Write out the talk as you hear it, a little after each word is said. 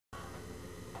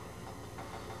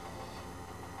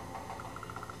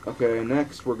Okay,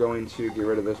 next we're going to get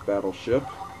rid of this battleship.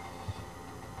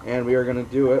 And we are going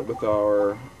to do it with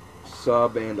our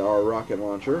sub and our rocket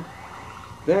launcher.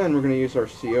 Then we're going to use our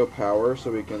CO power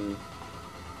so we can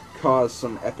cause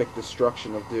some epic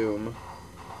destruction of doom.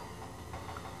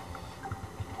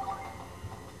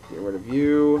 Get rid of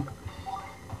you.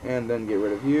 And then get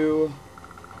rid of you.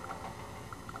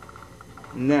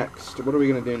 Next, what are we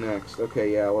going to do next?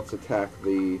 Okay, yeah, let's attack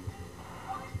the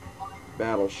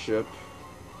battleship.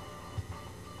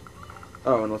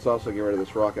 Oh, and let's also get rid of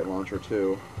this rocket launcher,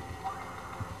 too.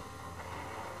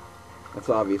 That's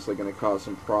obviously going to cause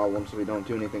some problems if we don't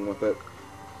do anything with it.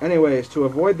 Anyways, to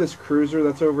avoid this cruiser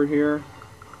that's over here,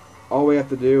 all we have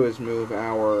to do is move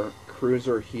our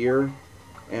cruiser here,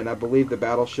 and I believe the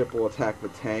battleship will attack the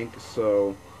tank,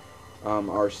 so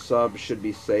our sub should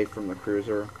be safe from the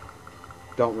cruiser.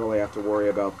 Don't really have to worry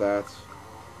about that.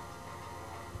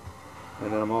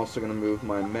 And then I'm also going to move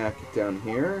my mech down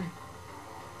here.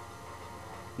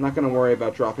 I'm not going to worry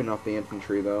about dropping off the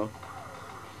infantry, though.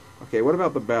 Okay, what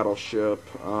about the battleship?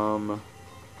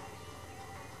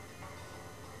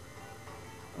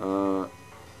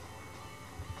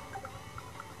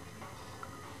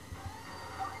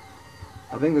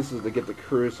 I think this is to get the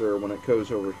cruiser when it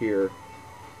goes over here,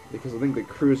 because I think the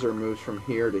cruiser moves from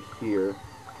here to here.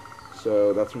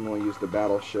 So that's when we'll use the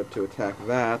battleship to attack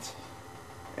that.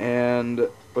 And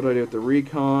what do I do with the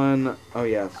recon? Oh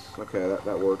yes, okay,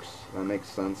 that works. That makes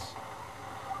sense.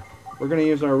 We're going to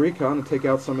use our recon to take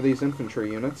out some of these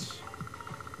infantry units.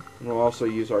 And we'll also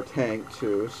use our tank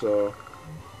too, so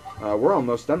we're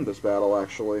almost done this battle,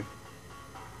 actually.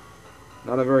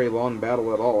 Not a very long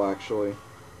battle at all, actually.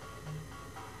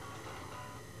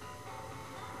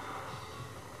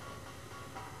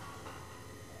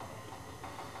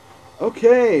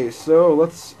 Okay, so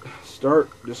let's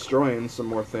start destroying some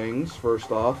more things.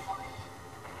 First off,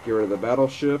 get rid of the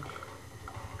battleship.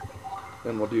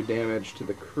 Then we'll do damage to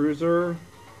the cruiser.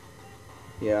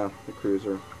 Yeah, the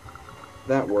cruiser.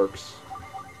 That works.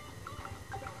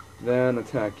 Then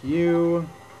attack you.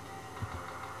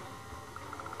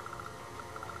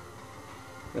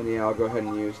 Then yeah, I'll go ahead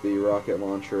and use the rocket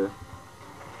launcher.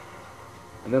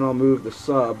 And then I'll move the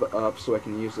sub up so I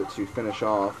can use it to finish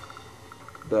off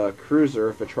the cruiser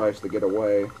if it tries to get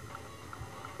away.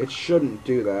 It shouldn't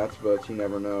do that, but you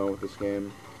never know with this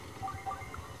game.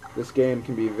 This game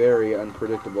can be very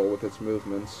unpredictable with its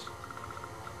movements.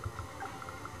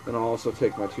 Then I'll also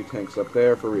take my two tanks up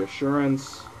there for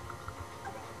reassurance.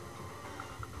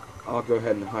 I'll go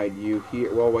ahead and hide you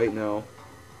here. Well, wait, no.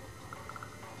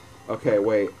 Okay,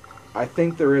 wait. I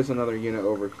think there is another unit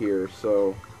over here,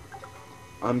 so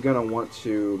I'm gonna want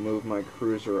to move my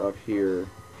cruiser up here.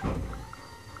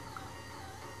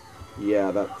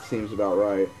 Yeah, that seems about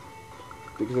right.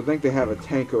 Because I think they have a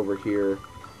tank over here,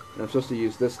 and I'm supposed to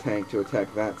use this tank to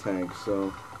attack that tank,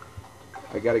 so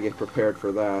I gotta get prepared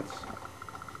for that.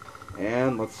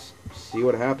 And let's see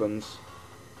what happens.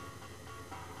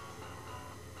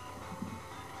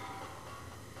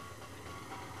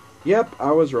 Yep,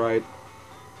 I was right.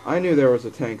 I knew there was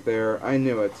a tank there. I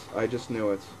knew it. I just knew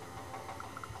it.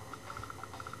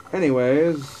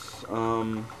 Anyways,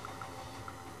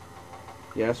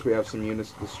 yes, we have some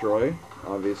units to destroy,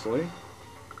 obviously.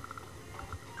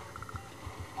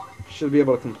 Should be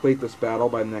able to complete this battle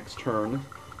by next turn.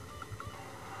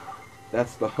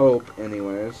 That's the hope,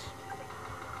 anyways.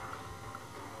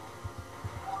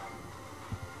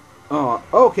 Oh,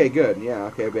 okay, good. Yeah,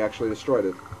 okay, we actually destroyed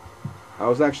it. I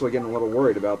was actually getting a little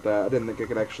worried about that. I didn't think I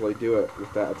could actually do it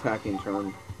with that attacking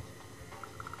turn.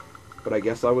 But I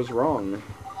guess I was wrong.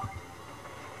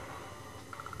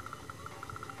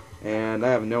 And I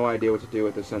have no idea what to do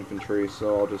with this infantry,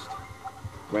 so I'll just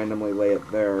randomly lay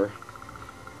it there.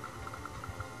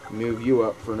 Move you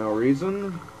up for no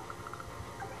reason.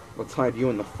 Let's hide you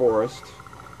in the forest.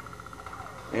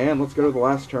 And let's go to the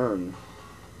last turn.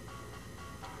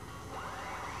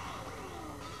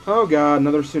 Oh god,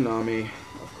 another tsunami.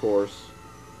 Of course.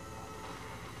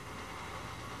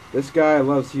 This guy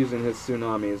loves using his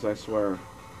tsunamis, I swear.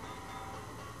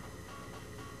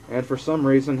 And for some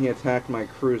reason he attacked my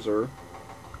cruiser,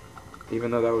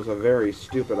 even though that was a very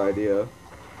stupid idea.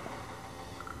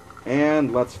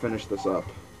 And let's finish this up.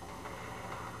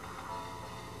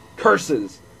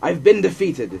 Curses! I've been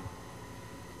defeated!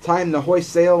 Time to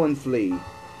hoist sail and flee.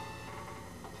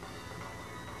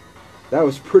 That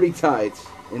was pretty tight,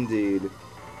 indeed.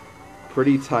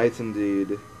 Pretty tight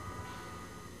indeed.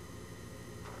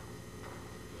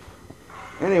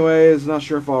 Anyways, not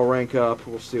sure if I'll rank up.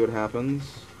 We'll see what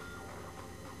happens.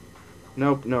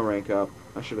 Nope, no rank up.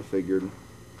 I should have figured.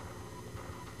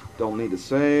 Don't need to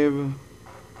save.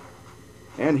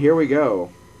 And here we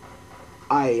go.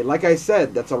 Like I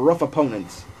said, that's a rough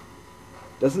opponent.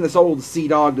 Doesn't this old sea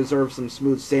dog deserve some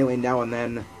smooth sailing now and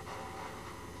then?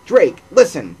 Drake,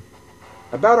 listen!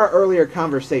 About our earlier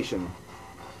conversation.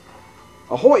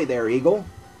 Ahoy there, Eagle!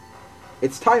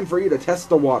 It's time for you to test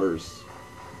the waters.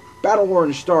 Battle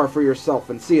Orange Star for yourself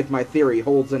and see if my theory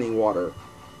holds any water.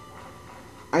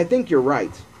 I think you're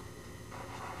right.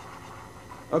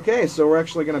 Okay, so we're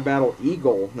actually going to battle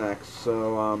Eagle next,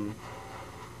 so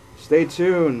stay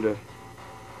tuned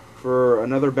for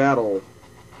another battle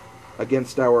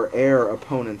against our air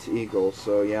opponent Eagle.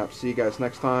 So yeah, see you guys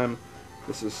next time.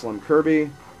 This is SlimKirby.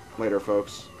 Later,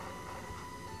 folks.